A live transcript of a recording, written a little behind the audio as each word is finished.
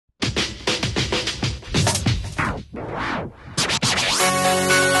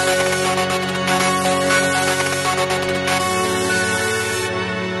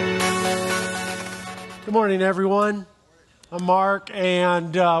Good morning, everyone. I'm Mark,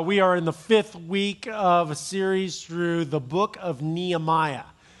 and we are in the fifth week of a series through the book of Nehemiah.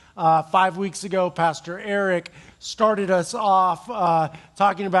 5 weeks ago, Pastor Eric started us off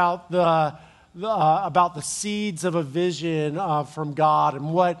talking about the seeds of a vision from God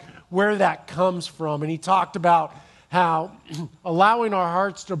and where that comes from. And he talked about how allowing our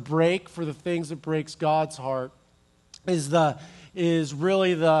hearts to break for the things that breaks God's heart is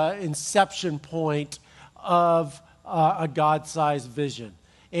really the inception point of a God-sized vision.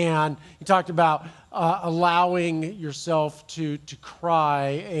 And he talked about allowing yourself to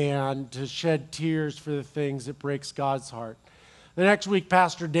cry and to shed tears for the things that breaks God's heart. The next week,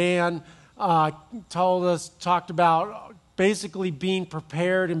 Pastor Dan talked about basically being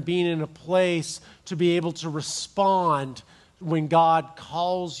prepared and being in a place to be able to respond when God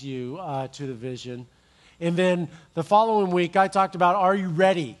calls you to the vision. And then the following week, I talked about, are you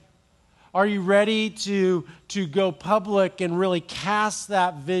ready? Are you ready to go public and really cast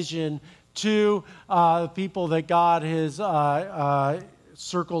that vision to the people that God has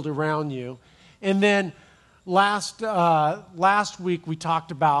circled around you? And then last week we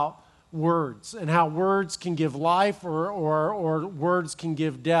talked about words and how words can give life or words can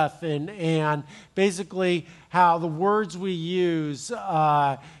give death, and basically how the words we use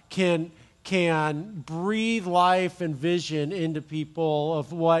can breathe life and vision into people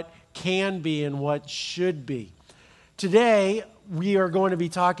of what can be and what should be. Today, we are going to be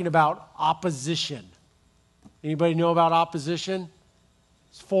talking about opposition. Anybody know about opposition?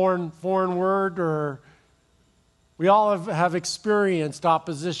 It's a foreign word, or we all have experienced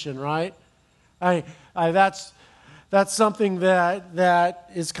opposition, right? That's something that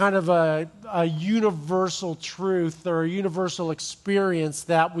is kind of a universal truth or a universal experience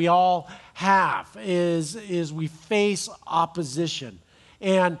that we all have is we face opposition.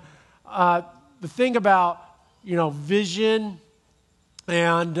 And the thing about, vision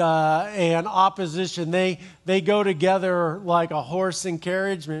and opposition, they go together like a horse and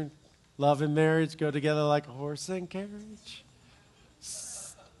carriage. I mean, love and marriage go together like a horse and carriage.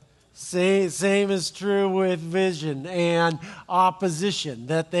 Same is true with vision and opposition,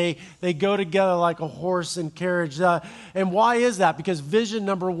 that they go together like a horse and carriage. And why is that? Because vision,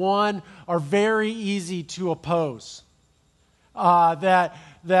 number one, are very easy to oppose.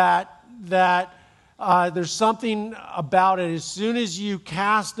 There's something about it. As soon as you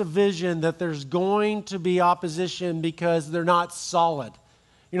cast a vision, that there's going to be opposition because they're not solid.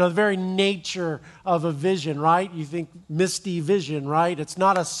 The very nature of a vision, right? You think misty vision, right? It's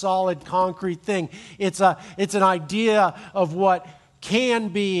not a solid, concrete thing. It's an idea of what can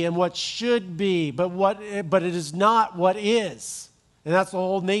be and what should be, but it is not what is. And that's the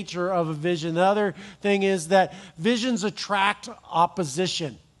whole nature of a vision. The other thing is that visions attract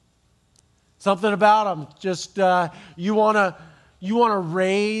opposition. Something about them. Just you want to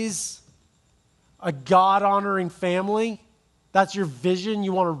raise a God-honoring family. That's your vision.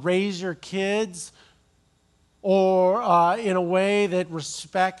 You want to raise your kids or in a way that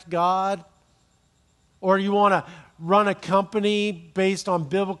respect God. Or you want to run a company based on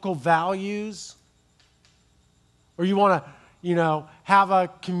biblical values. Or you want to, have a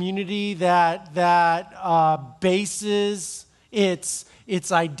community that bases its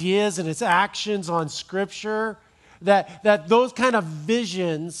ideas and its actions on Scripture. That those kind of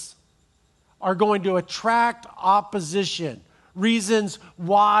visions are going to attract opposition. Reasons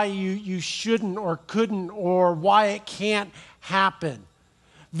why you shouldn't or couldn't, or why it can't happen.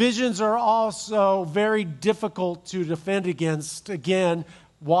 Visions are also very difficult to defend against. Again,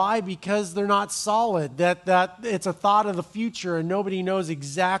 why? Because they're not solid. That it's a thought of the future and nobody knows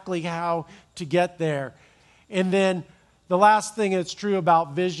exactly how to get there. And then the last thing that's true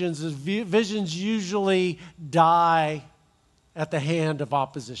about visions is visions usually die at the hand of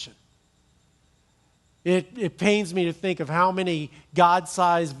opposition. It pains me to think of how many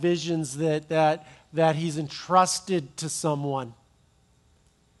God-sized visions that He's entrusted to someone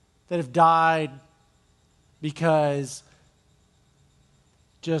that have died because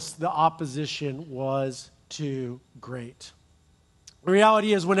just the opposition was too great. The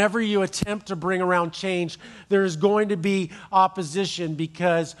reality is, whenever you attempt to bring around change, there is going to be opposition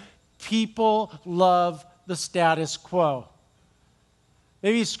because people love the status quo.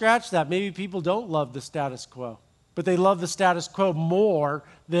 Maybe scratch that. Maybe people don't love the status quo, but they love the status quo more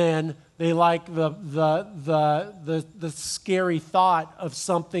than they like the scary thought of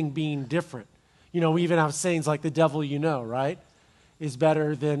something being different. We even have sayings like the devil you know, right, is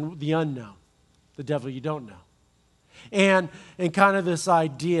better than the unknown, the devil you don't know. And kind of this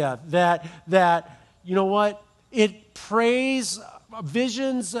idea that you know what? It preys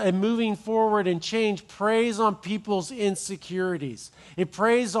visions and moving forward and change preys on people's insecurities. It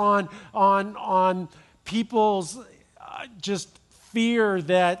preys on people's just fear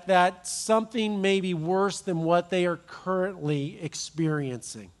that something may be worse than what they are currently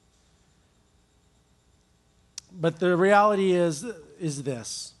experiencing. But the reality is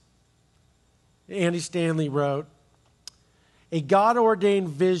this. Andy Stanley wrote, "A God-ordained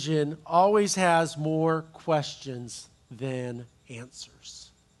vision always has more questions than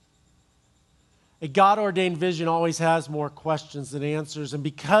answers." A God-ordained vision always has more questions than answers. And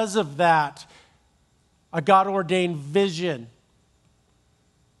because of that, a God-ordained vision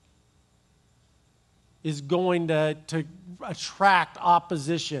is going to attract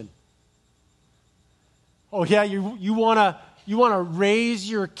opposition. Oh yeah, you want to raise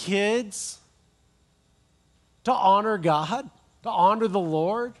your kids to honor God, to honor the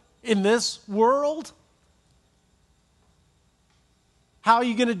Lord in this world? How are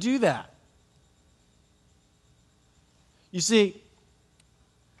you going to do that? You see,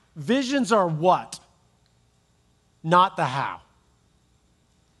 visions are what? Not the how.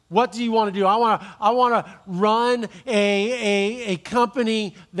 What do you want to do? I want to run a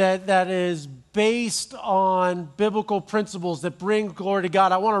company that is based on biblical principles that bring glory to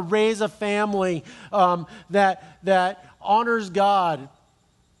God. I want to raise a family that honors God.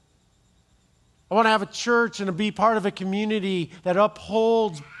 I want to have a church and be part of a community that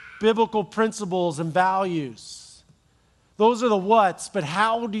upholds biblical principles and values. Those are the whats, but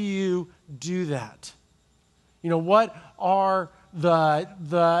how do you do that? What are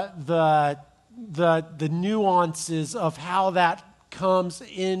the nuances of how that comes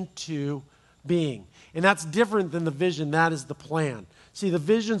into being? And that's different than the vision. That is the plan. See, the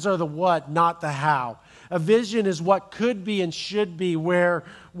visions are the what, not the how. A vision is what could be and should be, where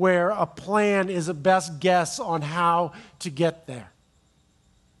a plan is a best guess on how to get there.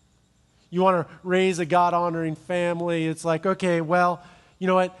 You want to raise a God-honoring family. It's like, okay, well, you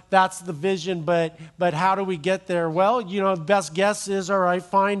know what, that's the vision, but how do we get there? Well, the best guess is, all right,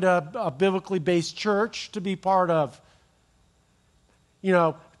 find a biblically based church to be part of.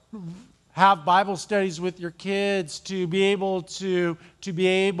 Have Bible studies with your kids to be able to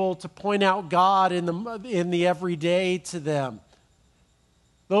point out God in the everyday to them.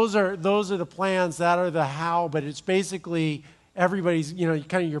 Those are the plans, that are the how, but it's basically everybody's,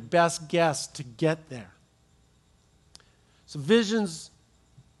 kind of your best guess to get there. So visions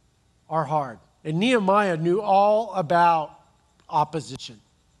are hard. And Nehemiah knew all about opposition.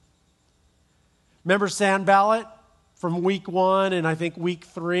 Remember Sanballat from week 1 and I think week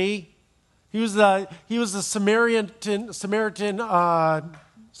 3? He was the Samaritan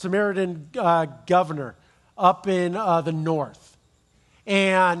governor up in the north.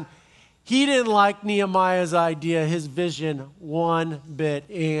 And he didn't like Nehemiah's idea, his vision, one bit.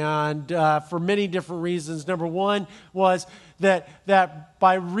 And for many different reasons. Number one was that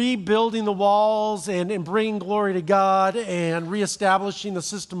by rebuilding the walls and bringing glory to God and reestablishing the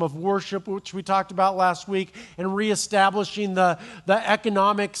system of worship, which we talked about last week, and reestablishing the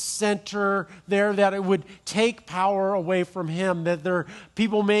economic center there, that it would take power away from him, that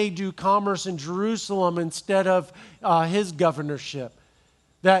people may do commerce in Jerusalem instead of his governorship.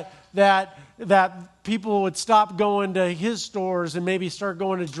 That people would stop going to his stores and maybe start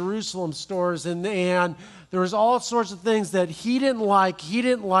going to Jerusalem stores, and there was all sorts of things that he didn't like. He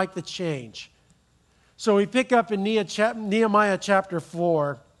didn't like the change. So we pick up in Nehemiah chapter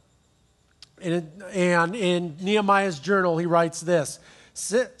 4, and in Nehemiah's journal he writes this: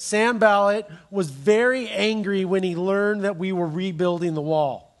 Sanballat was very angry when he learned that we were rebuilding the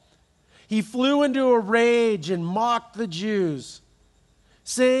wall. He flew into a rage and mocked the Jews,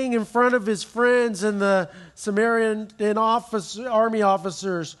 saying in front of his friends and the Samaritan army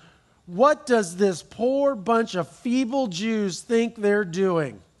officers, "What does this poor bunch of feeble Jews think they're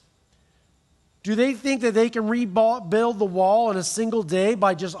doing? Do they think that they can rebuild the wall in a single day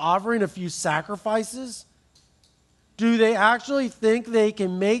by just offering a few sacrifices? Do they actually think they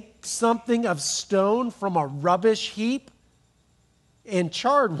can make something of stone from a rubbish heap? And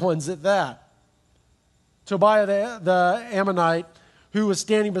charred ones at that." Tobiah the Ammonite, who was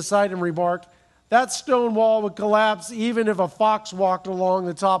standing beside him, remarked, "That stone wall would collapse even if a fox walked along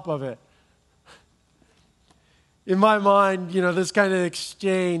the top of it." In my mind, this kind of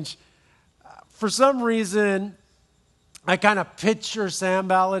exchange, for some reason, I kind of picture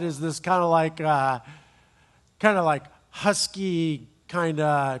Sanballat as this kind of like husky, kind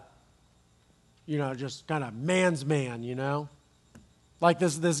of, just kind of man's man, like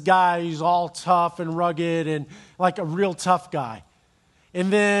this guy who's all tough and rugged and like a real tough guy.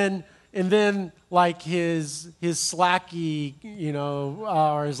 And then And then, like his slacky,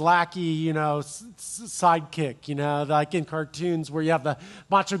 or his lackey, sidekick, like in cartoons where you have the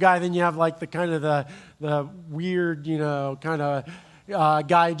macho guy, then you have like the kind of the weird, kind of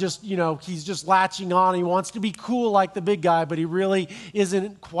guy. Just he's just latching on. He wants to be cool like the big guy, but he really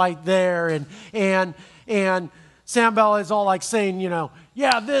isn't quite there. And Sanballat is all like saying,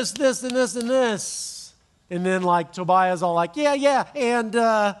 yeah, this, and this, and this, and then like Tobiah's all like,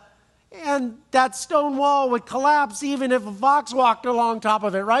 yeah, and that stone wall would collapse even if a fox walked along top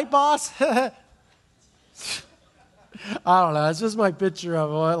of it, right, boss? I don't know. It's just my picture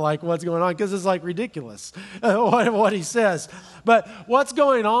of what's going on, because it's like ridiculous what he says. But what's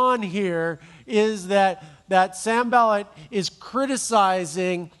going on here is that Sanballat is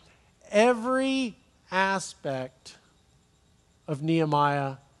criticizing every aspect of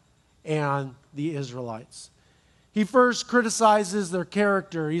Nehemiah and the Israelites. He first criticizes their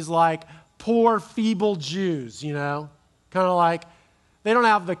character. He's like, poor, feeble Jews, kind of like they don't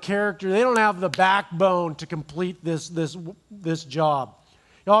have the character, they don't have the backbone to complete this job.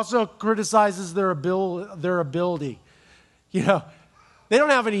 He also criticizes their ability. They don't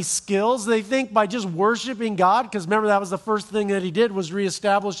have any skills. They think by just worshiping God, because remember that was the first thing that he did, was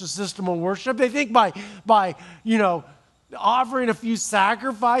reestablish a system of worship. They think by offering a few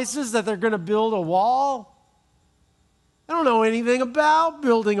sacrifices that they're going to build a wall. I don't know anything about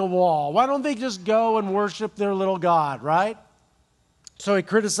building a wall. Why don't they just go and worship their little God, right? So he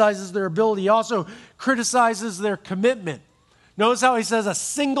criticizes their ability. He also criticizes their commitment. Notice how he says a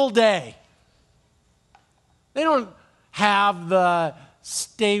single day. They don't have the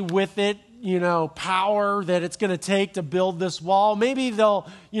stay with it, power that it's going to take to build this wall. Maybe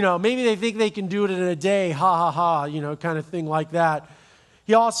maybe they think they can do it in a day, ha, ha, ha, kind of thing like that.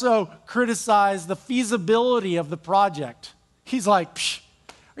 He also criticized the feasibility of the project. He's like,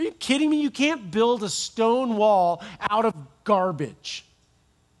 are you kidding me? You can't build a stone wall out of garbage,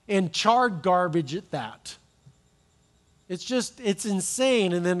 and charred garbage at that. It's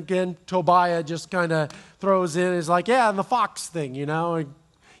insane. And then again, Tobiah just kind of throws in, is like, yeah, and the fox thing,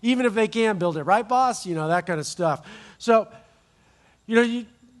 even if they can build it, right, boss? That kind of stuff. So,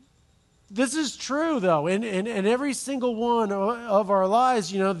 this is true, though, in every single one of our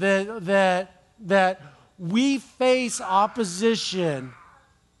lives, that we face opposition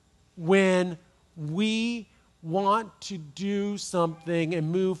when we want to do something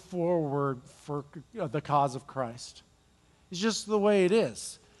and move forward for the cause of Christ. It's just the way it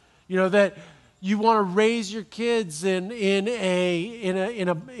is. That you want to raise your kids in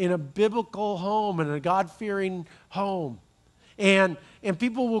a biblical home, in a God-fearing home. And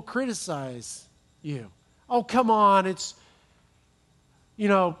people will criticize you. Oh, come on, it's,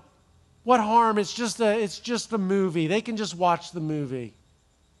 what harm? It's just a movie. They can just watch the movie.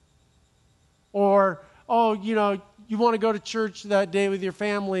 Or, oh, you want to go to church that day with your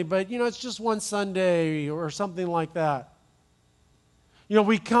family, but, it's just one Sunday or something like that.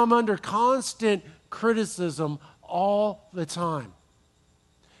 We come under constant criticism all the time.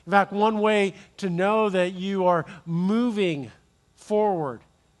 In fact, one way to know that you are moving forward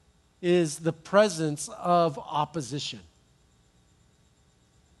is the presence of opposition.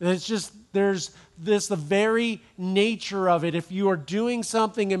 And it's just, there's the very nature of it. If you are doing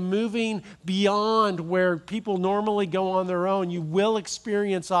something and moving beyond where people normally go on their own, you will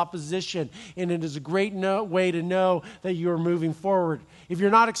experience opposition. And it is a great way to know that you are moving forward. If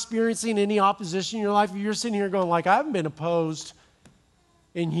you're not experiencing any opposition in your life, if you're sitting here going like, I haven't been opposed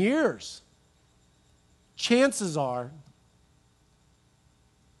in years, chances are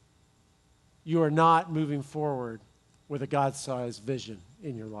you are not moving forward with a God-sized vision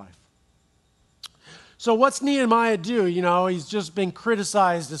in your life. So what's Nehemiah do? He's just been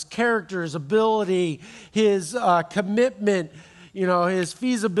criticized, his character, his ability, his commitment, his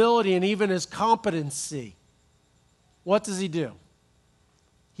feasibility, and even his competency. What does he do?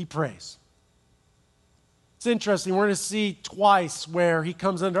 He prays. It's interesting. We're going to see twice where he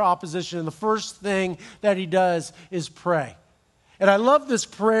comes under opposition, and the first thing that he does is pray. And I love this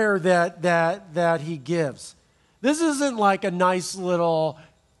prayer that he gives. This isn't like a nice little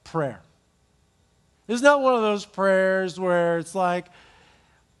prayer. It's not one of those prayers where it's like,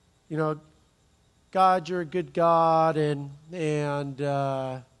 God, you're a good God, and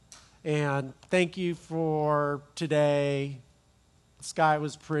thank you for today. The sky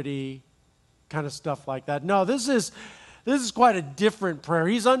was pretty, kind of stuff like that. No, this is quite a different prayer.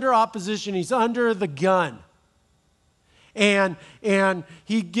 He's under opposition. He's under the gun. And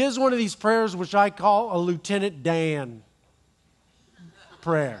he gives one of these prayers which I call a Lieutenant Dan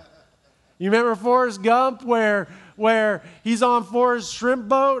prayer. You remember Forrest Gump where where he's on Forrest's shrimp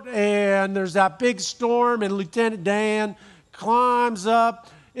boat and there's that big storm and Lieutenant Dan climbs up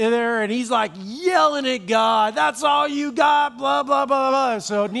in there and he's like yelling at God, "That's all you got, blah, blah, blah, blah."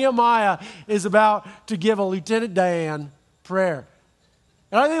 So Nehemiah is about to give a Lieutenant Dan prayer.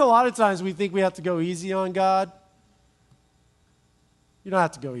 And I think a lot of times we think we have to go easy on God. You don't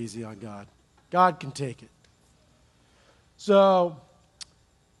have to go easy on God. God can take it. So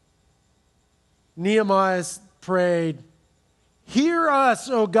Nehemiah prayed, "Hear us,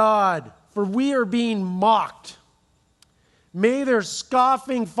 O God, for we are being mocked. May their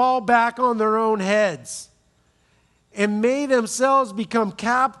scoffing fall back on their own heads, and may themselves become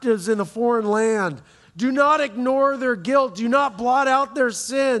captives in a foreign land. Do not ignore their guilt. Do not blot out their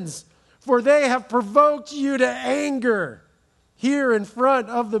sins, for they have provoked you to anger here in front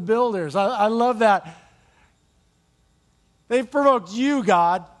of the builders." I love that. They've provoked you,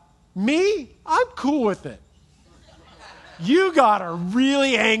 God. Me? I'm cool with it. You God are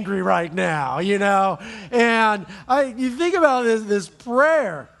really angry right now, you know. And you think about this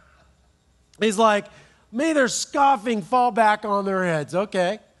prayer. He's like, may their scoffing fall back on their heads.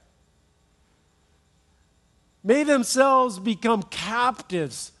 Okay. May themselves become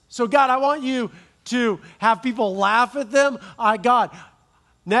captives. So God, I want you to have people laugh at them. God,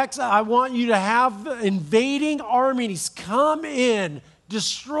 next I want you to have invading armies come in,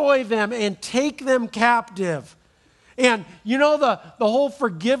 destroy them, and take them captive. And you know the whole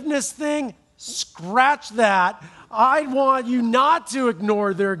forgiveness thing? Scratch that. I want you not to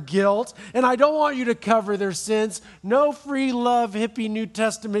ignore their guilt, and I don't want you to cover their sins. No free love, hippie New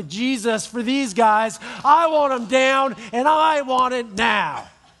Testament Jesus for these guys. I want them down, and I want it now.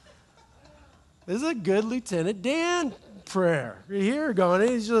 This is a good Lieutenant Dan prayer. You're here going,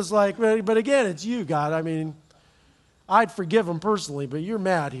 he's just like, but again, it's you, God. I mean, I'd forgive him personally, but you're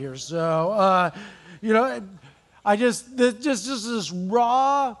mad here. So, this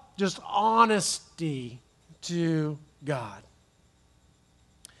raw, just honesty to God.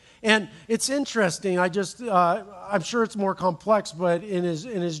 And it's interesting. I'm sure it's more complex, but in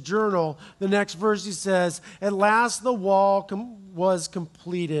his journal, the next verse he says, "At last the wall was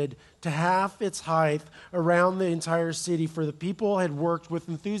completed to half its height around the entire city, for the people had worked with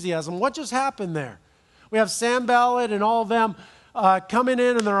enthusiasm." What just happened there? We have Sanballat and all of them coming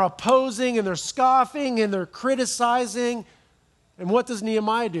in, and they're opposing, and they're scoffing, and they're criticizing. And what does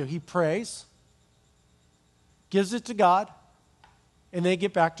Nehemiah do? He prays, gives it to God, and they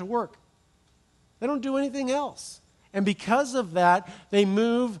get back to work. They don't do anything else. And because of that, they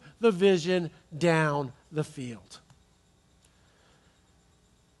move the vision down the field.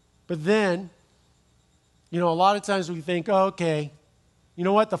 But then, a lot of times we think, oh, okay, you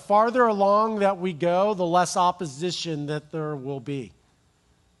know what? The farther along that we go, the less opposition that there will be.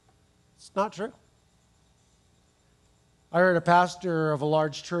 It's not true. I heard a pastor of a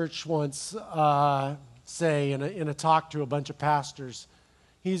large church once say in a talk to a bunch of pastors,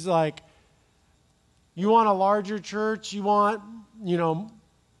 he's like, you want a larger church? You want,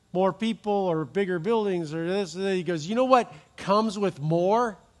 more people or bigger buildings or this or that? He goes, you know what comes with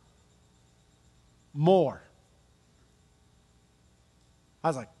more? More. I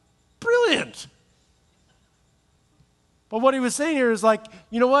was like, brilliant. But what he was saying here is like,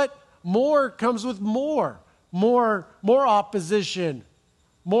 you know what? More comes with more. More opposition,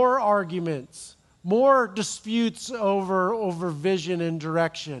 more arguments, more disputes over vision and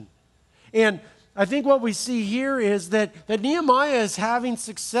direction. And I think what we see here is that Nehemiah is having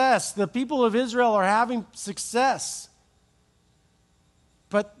success. The people of Israel are having success.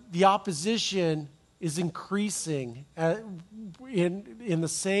 But the opposition is increasing in the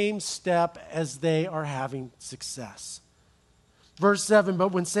same step as they are having success. Verse 7,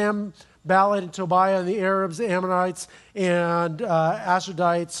 but when Sanballat and Tobiah and the Arabs, the Ammonites, and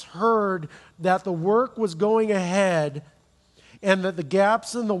Ashdodites heard that the work was going ahead and that the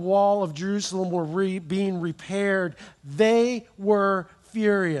gaps in the wall of Jerusalem were being repaired, they were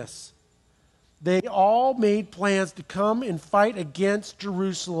furious. They all made plans to come and fight against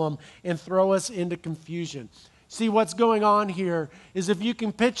Jerusalem and throw us into confusion. See, what's going on here is if you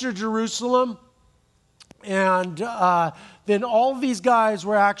can picture Jerusalem, and then all of these guys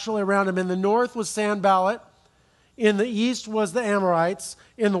were actually around him. In the north was Sanballat. In the east was the Amorites.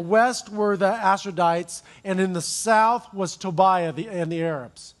 In the west were the Ashdodites. And in the south was Tobiah and the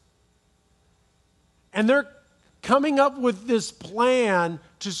Arabs. And they're coming up with this plan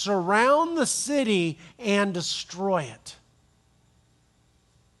to surround the city and destroy it.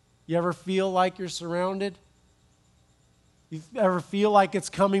 You ever feel like you're surrounded? You ever feel like it's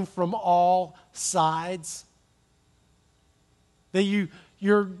coming from all sides? That you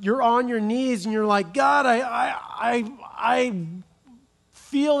you're on your knees and you're like, God, I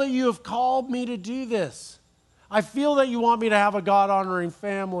feel that you have called me to do this. I feel that you want me to have a God-honoring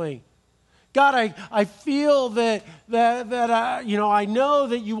family. God, I feel that I know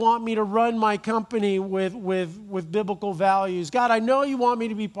that you want me to run my company with biblical values. God, I know you want me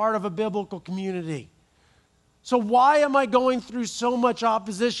to be part of a biblical community. So why am I going through so much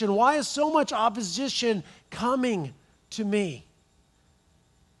opposition? Why is so much opposition coming to me?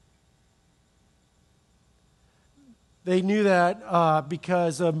 They knew that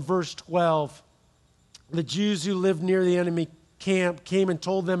because of verse 12. The Jews who lived near the enemy camp came and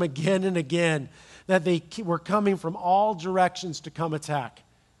told them again and again that they were coming from all directions to come attack.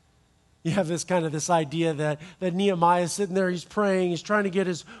 You have this idea that Nehemiah is sitting there, he's praying, he's trying to get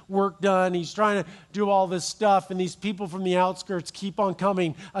his work done, he's trying to do all this stuff, and these people from the outskirts keep on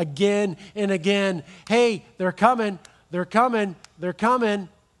coming again and again. Hey, they're coming, they're coming, they're coming.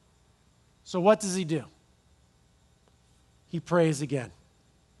 So what does he do? He prays again.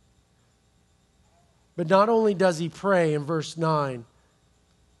 But not only does he pray in verse 9,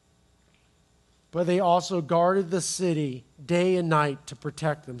 but they also guarded the city day and night to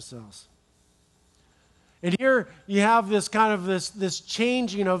protect themselves. And here you have this kind of this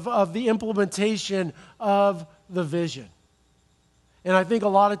changing of the implementation of the vision. And I think a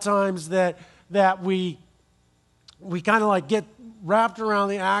lot of times that we kind of like get wrapped around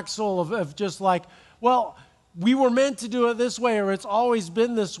the axle of just like, well, we were meant to do it this way, or it's always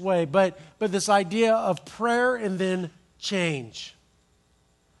been this way. But this idea of prayer and then change.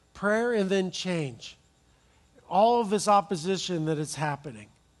 Prayer and then change. All of this opposition that is happening.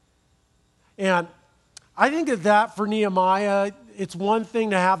 And I think that for Nehemiah, it's one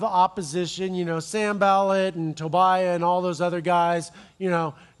thing to have the opposition, Sanballat and Tobiah and all those other guys,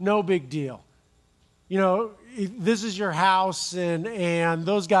 no big deal. This is your house, and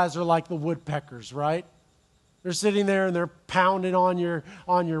those guys are like the woodpeckers, right? They're sitting there and they're pounding on your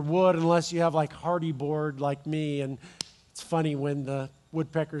wood unless you have like hardy board like me. And it's funny when the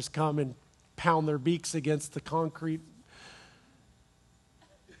woodpeckers come and pound their beaks against the concrete.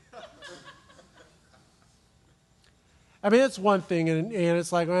 I mean, it's one thing, and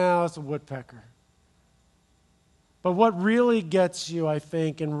it's like, well, it's a woodpecker. But what really gets you, I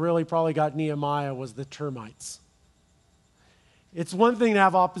think, and really probably got Nehemiah was the termites. It's one thing to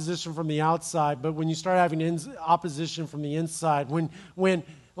have opposition from the outside, but when you start having opposition from the inside, when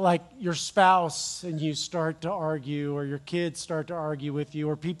like your spouse and you start to argue, or your kids start to argue with you,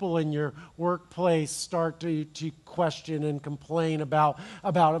 or people in your workplace start to question and complain about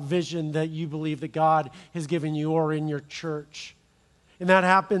a vision that you believe that God has given you, or in your church. And that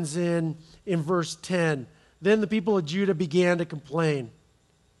happens in verse 10. Then the people of Judah began to complain.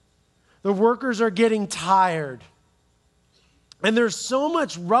 The workers are getting tired. And there's so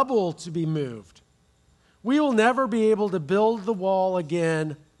much rubble to be moved. We will never be able to build the wall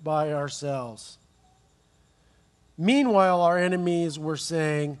again by ourselves. Meanwhile, our enemies were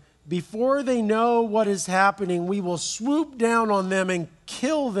saying, before they know what is happening, we will swoop down on them and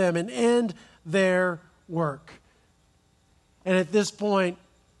kill them and end their work. And at this point,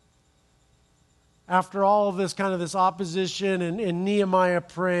 after all of this kind of this opposition and Nehemiah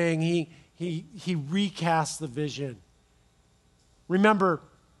praying, he recasts the vision. Remember,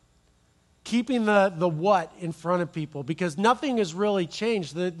 keeping the what in front of people, because nothing has really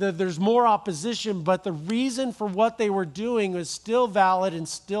changed. There's more opposition, but the reason for what they were doing was still valid and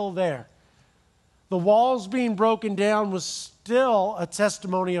still there. The walls being broken down was still a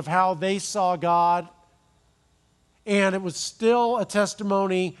testimony of how they saw God, and it was still a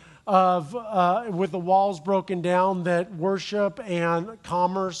testimony of, with the walls broken down, that worship and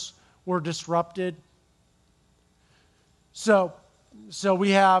commerce were disrupted. So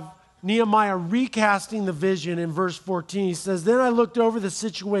we have Nehemiah recasting the vision in verse 14. He says, then I looked over the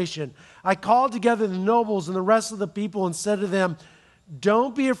situation. I called together the nobles and the rest of the people and said to them,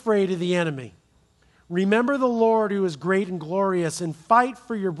 don't be afraid of the enemy. Remember the Lord who is great and glorious, and fight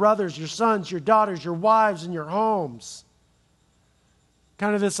for your brothers, your sons, your daughters, your wives, and your homes.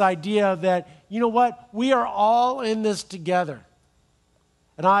 Kind of this idea that, you know what, we are all in this together.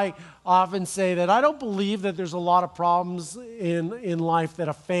 And I often say that I don't believe that there's a lot of problems in life that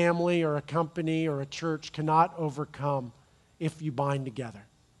a family or a company or a church cannot overcome if you bind together.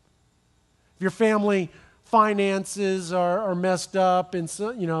 If your family finances are messed up and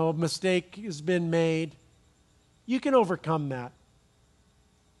a mistake has been made, you can overcome that.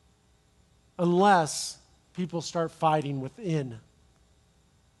 Unless people start fighting within.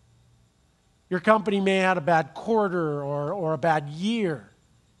 Your company may have had a bad quarter or a bad year.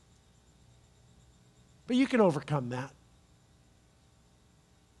 But you can overcome that.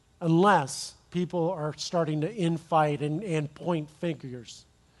 unless people are starting to infight and point fingers.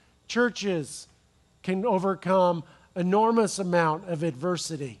 Churches can overcome enormous amount of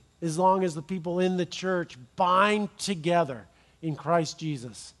adversity as long as the people in the church bind together in Christ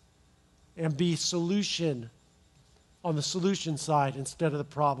Jesus and be solution on the solution side instead of the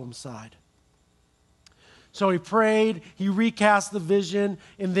problem side. So he prayed, he recast the vision,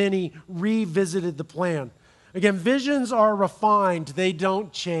 and then he revisited the plan. Again, visions are refined, they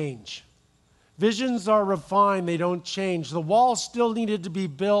don't change. Visions are refined, they don't change. The wall still needed to be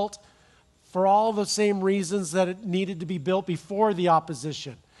built for all the same reasons that it needed to be built before the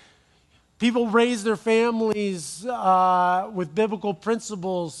opposition. People raise their families with biblical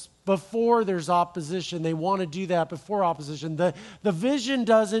principles before there's opposition. They want to do that before opposition. The vision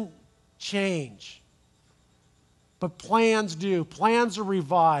doesn't change. But plans do. Plans are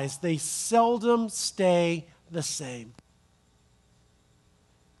revised. They seldom stay the same.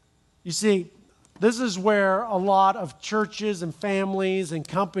 You see, this is where a lot of churches and families and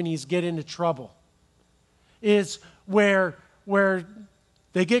companies get into trouble. Is where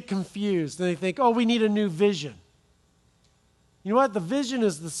they get confused and they think, oh, we need a new vision. You know what? The vision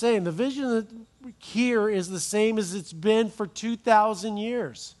is the same. The vision here is the same as it's been for 2,000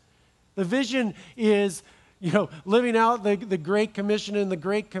 years. The vision is, living out the Great Commission and the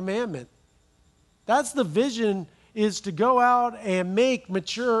Great Commandment. That's the vision, is to go out and make,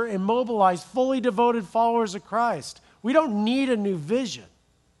 mature, and mobilize fully devoted followers of Christ. We don't need a new vision.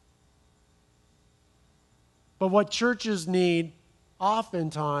 But what churches need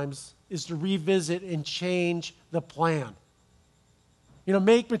oftentimes is to revisit and change the plan.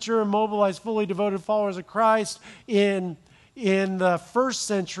 Make, mature, and mobilize fully devoted followers of Christ in the first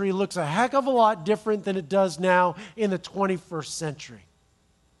century looks a heck of a lot different than it does now in the 21st century.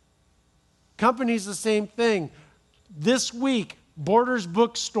 Companies, the same thing. This week, Borders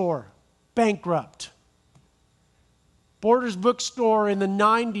Bookstore, bankrupt. Borders Bookstore in the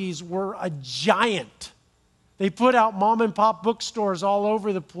 90s were a giant. They put out mom and pop bookstores all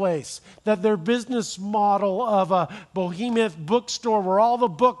over the place. That their business model of a behemoth bookstore where all the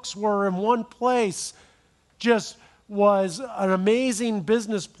books were in one place just was an amazing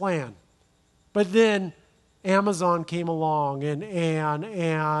business plan. But then Amazon came along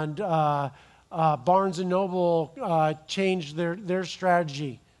and Barnes & Noble changed their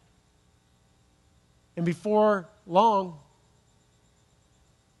strategy. And before long,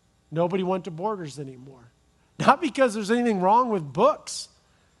 nobody went to Borders anymore. Not because there's anything wrong with books.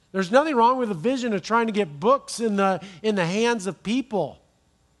 There's nothing wrong with the vision of trying to get books in the hands of people.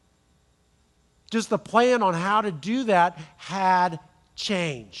 Just the plan on how to do that had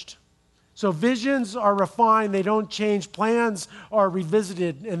changed. So visions are refined, they don't change. Plans are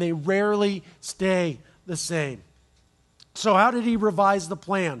revisited, and they rarely stay the same. So how did he revise the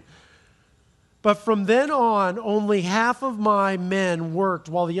plan? But from then on, only half of my men worked,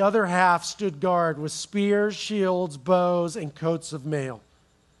 while the other half stood guard with spears, shields, bows, and coats of mail.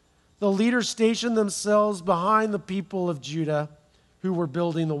 The leaders stationed themselves behind the people of Judah who were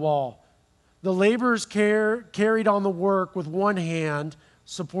building the wall. The laborers carried on the work with one hand,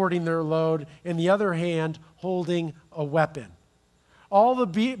 supporting their load, and the other hand holding a weapon. All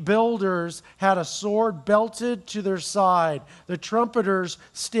the builders had a sword belted to their side. The trumpeters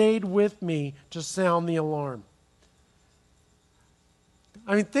stayed with me to sound the alarm.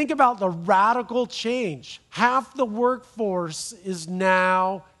 Think about the radical change. Half the workforce is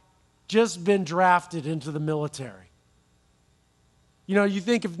now just been drafted into the military. You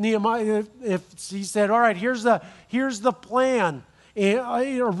think if Nehemiah, if he said, all right, here's the plan.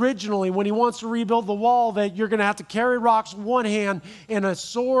 Originally, when he wants to rebuild the wall, that you're going to have to carry rocks in one hand and a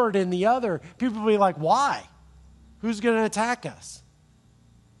sword in the other. People will be like, why? Who's going to attack us?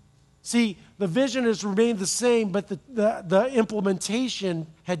 See, the vision has remained the same, but the implementation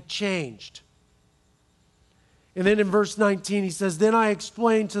had changed. And then in verse 19, he says, Then I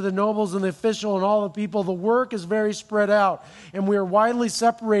explained to the nobles and the official and all the people, the work is very spread out, and we are widely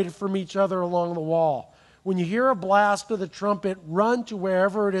separated from each other along the wall. When you hear a blast of the trumpet, run to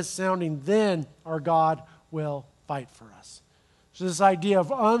wherever it is sounding. Then our God will fight for us. So this idea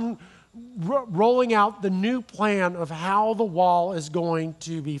of rolling out the new plan of how the wall is going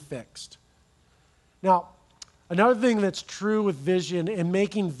to be fixed. Now, another thing that's true with vision and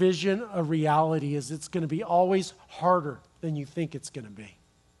making vision a reality is it's going to be always harder than you think it's going to be.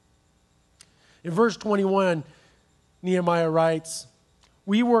 In verse 21, Nehemiah writes,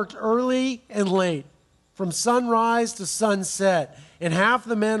 We worked early and late, from sunrise to sunset, and half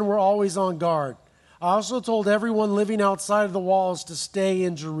the men were always on guard. I also told everyone living outside of the walls to stay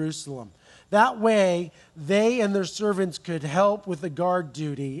in Jerusalem. That way, they and their servants could help with the guard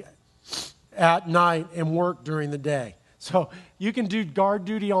duty at night and work during the day. So you can do guard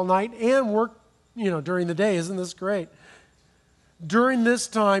duty all night and work, during the day. Isn't this great? During this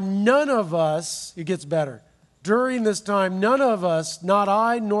time, none of us, it gets better. During this time, none of us, not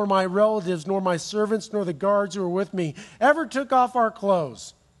I, nor my relatives, nor my servants, nor the guards who were with me, ever took off our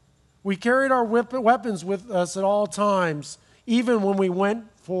clothes. We carried our weapons with us at all times, even when we went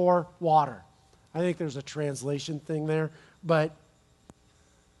for water. I think there's a translation thing there, but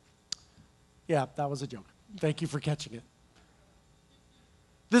yeah, that was a joke. Thank you for catching it.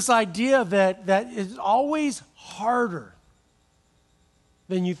 This idea that is always harder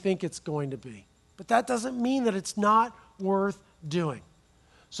than you think it's going to be. But that doesn't mean that it's not worth doing.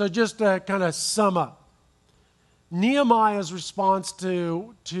 So just to kind of sum up, Nehemiah's response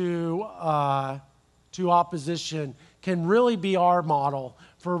to opposition can really be our model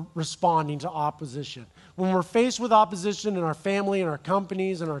for responding to opposition. When we're faced with opposition in our family, in our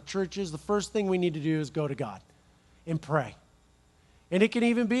companies, in our churches, the first thing we need to do is go to God and pray. And it can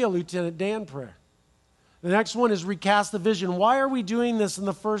even be a Lieutenant Dan prayer. The next one is recast the vision. Why are we doing this in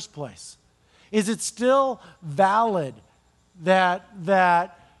the first place? Is it still valid that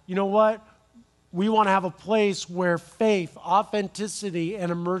you know what? We want to have a place where faith, authenticity,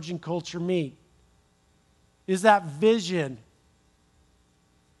 and emerging culture meet. Is that vision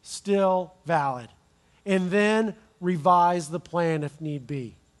still valid? And then revise the plan if need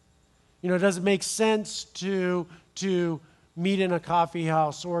be. Does it make sense to meet in a coffee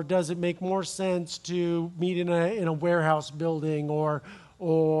house, or does it make more sense to meet in a warehouse building or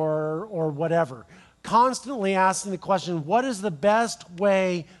whatever? Constantly asking the question, what is the best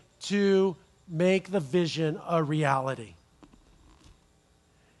way to make the vision a reality?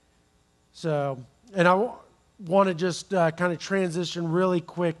 So, and I want to just kind of transition really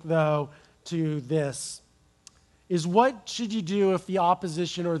quick, though, to this. Is what should you do if the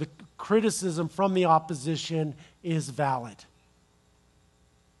opposition or the criticism from the opposition is valid?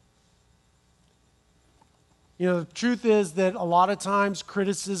 The truth is that a lot of times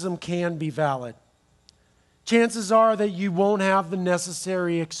criticism can be valid. Chances are that you won't have the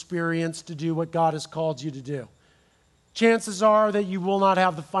necessary experience to do what God has called you to do. Chances are that you will not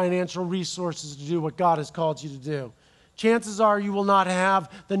have the financial resources to do what God has called you to do. Chances are you will not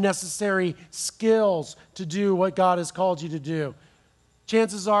have the necessary skills to do what God has called you to do.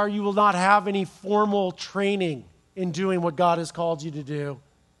 Chances are you will not have any formal training in doing what God has called you to do.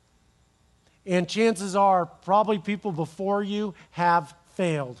 And chances are probably people before you have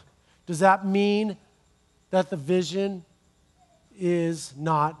failed. Does that mean that the vision is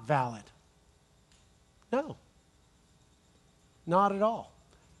not valid? No. Not at all.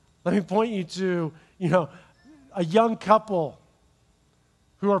 Let me point you to, a young couple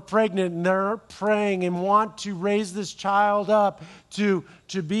who are pregnant and they're praying and want to raise this child up to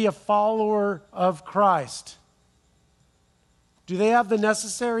be a follower of Christ. Do they have the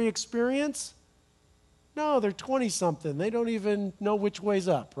necessary experience? No, they're 20-something. They don't even know which way's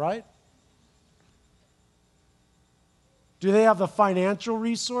up, right? Do they have the financial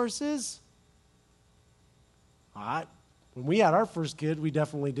resources? When we had our first kid, we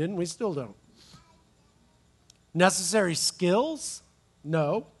definitely didn't. We still don't. Necessary skills?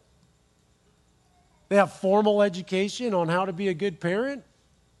 No. They have formal education on how to be a good parent?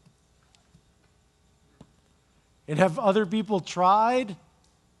 And have other people tried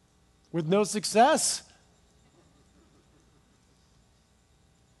with no success?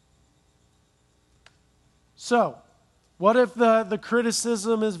 So, what if the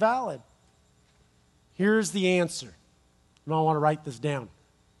criticism is valid? Here's the answer. And I want to write this down.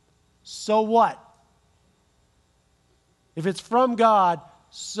 So what? If it's from God,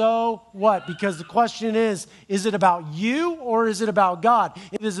 so what? Because the question is it about you or is it about God?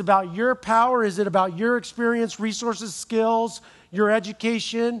 If it is about your power, is it about your experience, resources, skills, your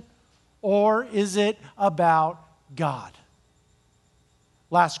education, or is it about God?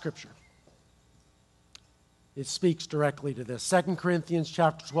 Last scripture. It speaks directly to this. 2 Corinthians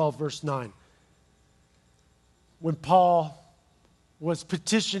chapter 12, verse 9. When Paul was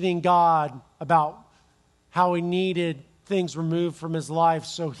petitioning God about how he needed things removed from his life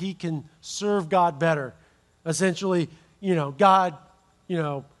so he can serve God better. Essentially, God,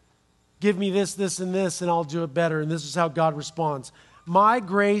 give me this, this, and this, and I'll do it better. And this is how God responds. My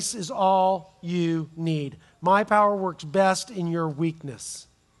grace is all you need. My power works best in your weakness.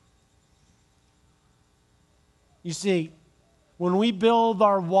 You see, when we build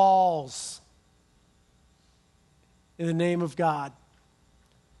our walls in the name of God,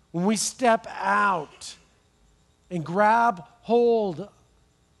 when we step out and grab hold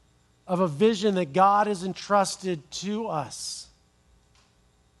of a vision that God has entrusted to us.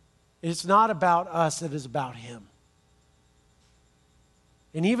 It's not about us, it is about Him.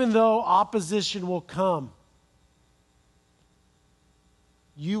 And even though opposition will come,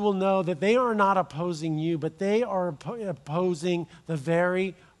 you will know that they are not opposing you, but they are opposing the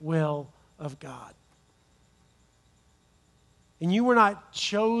very will of God. And you were not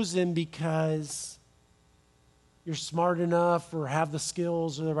chosen because you're smart enough or have the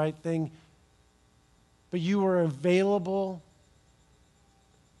skills or the right thing, but you were available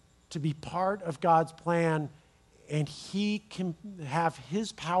to be part of God's plan, and He can have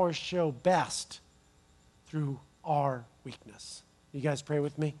His power show best through our weakness. You guys pray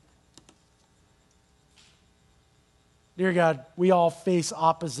with me? Dear God, we all face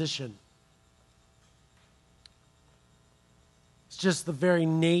opposition. It's just the very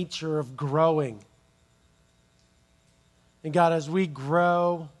nature of growing. And God, as we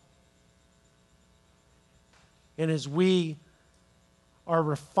grow and as we are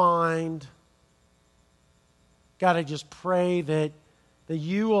refined, God, I just pray that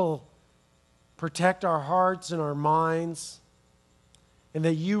you will protect our hearts and our minds, and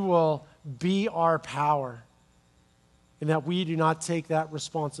that you will be our power, and that we do not take that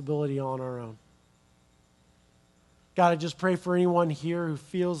responsibility on our own. God, I just pray for anyone here who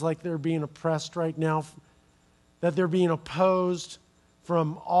feels like they're being oppressed right now, that they're being opposed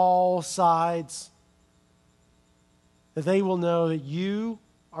from all sides, that they will know that you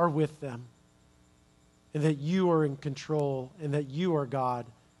are with them, and that you are in control, and that you are God,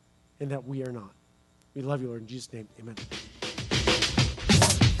 and that we are not. We love you, Lord. In Jesus' name, amen.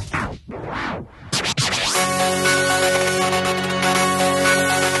 Wow.